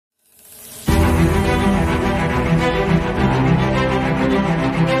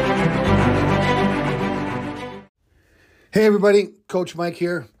Hey everybody, Coach Mike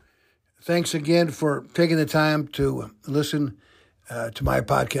here. Thanks again for taking the time to listen to my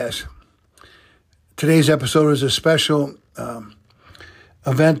podcast. Today's episode is a special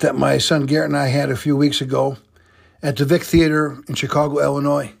event that my son Garrett and I had a few weeks ago at the Vic Theater in Chicago,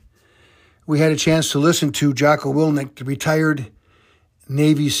 Illinois. We had a chance to listen to Jocko Willink, the retired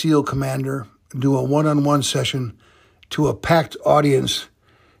Navy SEAL commander, do a one-on-one session to a packed audience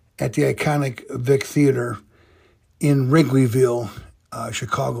at the iconic Vic Theater in Wrigleyville,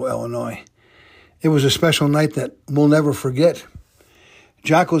 Chicago, Illinois. It was a special night that we'll never forget.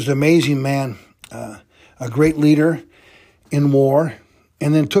 Jocko's an amazing man, a great leader in war,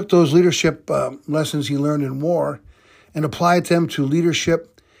 and then took those leadership lessons he learned in war and applied them to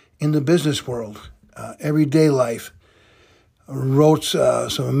leadership in the business world, everyday life. Wrote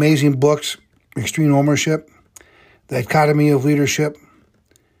some amazing books, Extreme Ownership, The Academy of Leadership,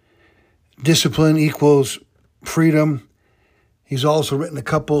 Discipline Equals Freedom. He's also written a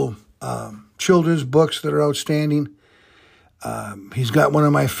couple children's books that are outstanding. He's got one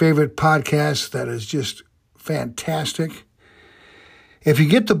of my favorite podcasts that is just fantastic. If you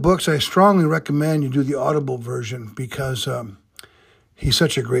get the books, I strongly recommend you do the Audible version because he's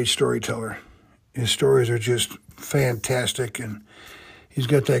such a great storyteller. His stories are just fantastic, and he's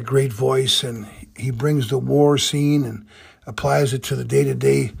got that great voice, and he brings the war scene and applies it to the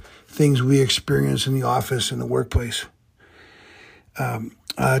day-to-day things we experience in the office and the workplace.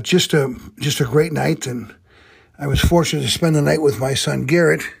 Just a great night, and I was fortunate to spend the night with my son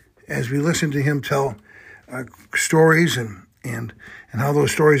Garrett as we listened to him tell stories and how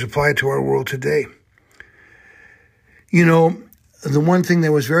those stories apply to our world today. You know, the one thing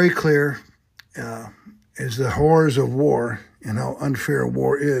that was very clear is the horrors of war and how unfair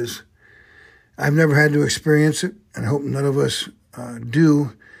war is. I've never had to experience it, and I hope none of us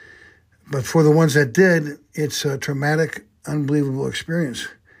do. But for the ones that did, it's a traumatic, unbelievable experience.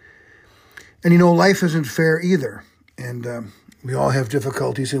 And you know, life isn't fair either. And we all have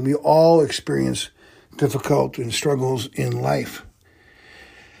difficulties, and we all experience difficult and struggles in life.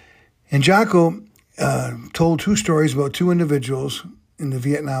 And Jocko told two stories about two individuals in the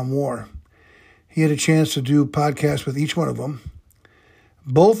Vietnam War. He had a chance to do podcasts with each one of them.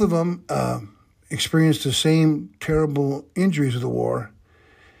 Both of them experienced the same terrible injuries of the war,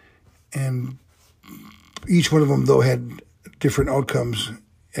 and each one of them, though, had different outcomes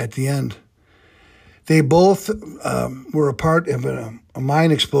at the end. They both were a part of a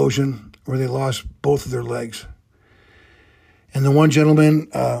mine explosion where they lost both of their legs. And the one gentleman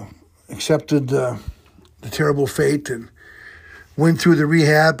accepted the terrible fate and went through the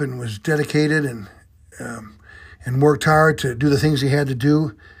rehab and was dedicated and worked hard to do the things he had to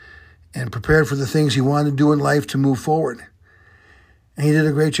do and prepared for the things he wanted to do in life to move forward. And he did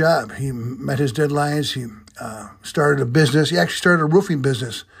a great job. He met his deadlines. He started a business. He actually started a roofing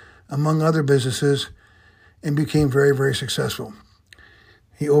business, among other businesses, and became very, very successful.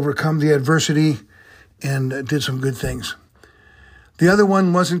 He overcome the adversity and did some good things. The other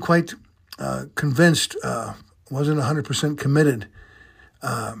one wasn't quite convinced, wasn't 100% committed.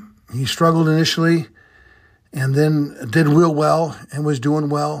 He struggled initially and then did real well and was doing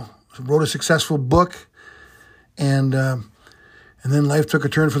well, wrote a successful book, and then life took a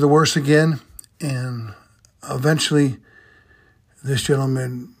turn for the worse again, and eventually this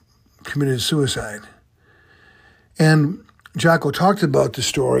gentleman committed suicide. And Jocko talked about the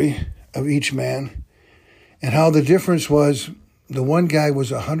story of each man and how the difference was the one guy was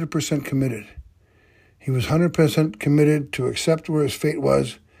 100% committed. He was 100% committed to accept where his fate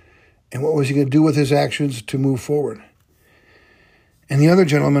was and what was he going to do with his actions to move forward. And the other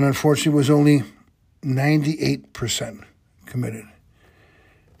gentleman, unfortunately, was only 98% committed.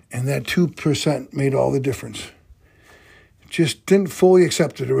 And that 2% made all the difference. Just didn't fully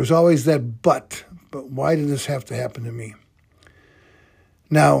accept it. There was always that but why did this have to happen to me?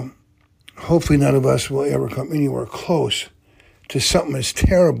 Now, hopefully none of us will ever come anywhere close to something as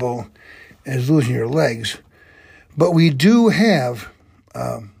terrible as losing your legs. But we do have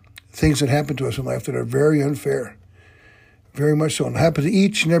things that happen to us in life that are very unfair. Very much so. And happen to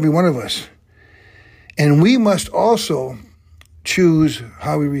each and every one of us. And we must also choose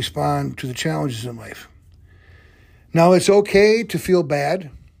how we respond to the challenges in life. Now, it's okay to feel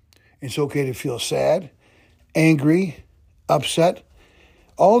bad. It's okay to feel sad, angry, upset.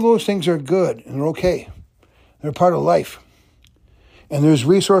 All those things are good and they're okay. They're part of life. And there's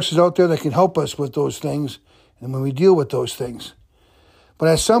resources out there that can help us with those things and when we deal with those things. But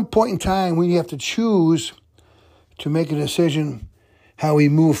at some point in time, we have to choose to make a decision how we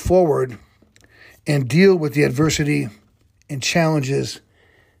move forward and deal with the adversity and challenges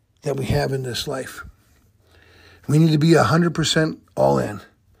that we have in this life. We need to be 100% all in,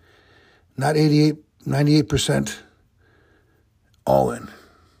 not 88, 98% all in.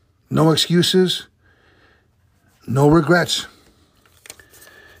 No excuses, no regrets.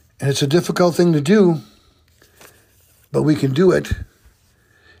 And it's a difficult thing to do, but we can do it.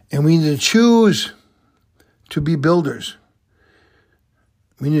 And we need to choose to be builders.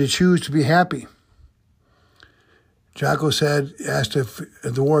 We need to choose to be happy. Jocko asked if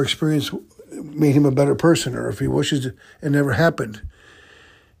the war experience made him a better person or if he wishes it never happened.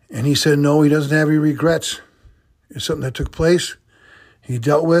 And he said, no, he doesn't have any regrets. It's something that took place, he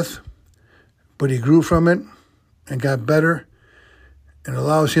dealt with, but he grew from it and got better, and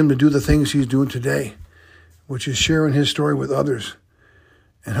allows him to do the things he's doing today, which is sharing his story with others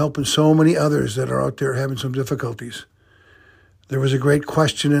and helping so many others that are out there having some difficulties. There was a great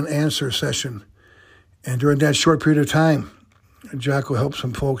question and answer session, and during that short period of time, Jocko helped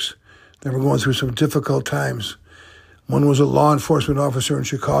some folks that were going through some difficult times. One was a law enforcement officer in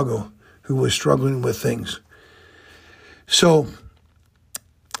Chicago who was struggling with things. So,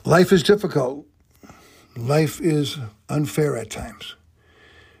 life is difficult. Life is unfair at times.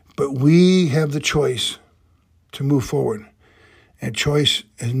 But we have the choice to move forward. And choice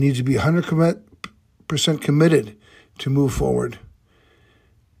needs to be 100% committed to move forward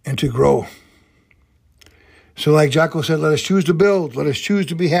and to grow. So like Jocko said, let us choose to build, let us choose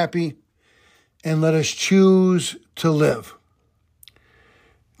to be happy, and let us choose to live.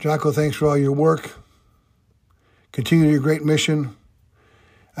 Jocko, thanks for all your work. Continue your great mission.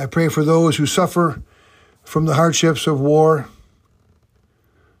 I pray for those who suffer from the hardships of war.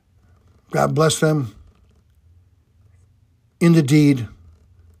 God bless them. In the deed,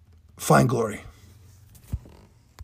 find glory.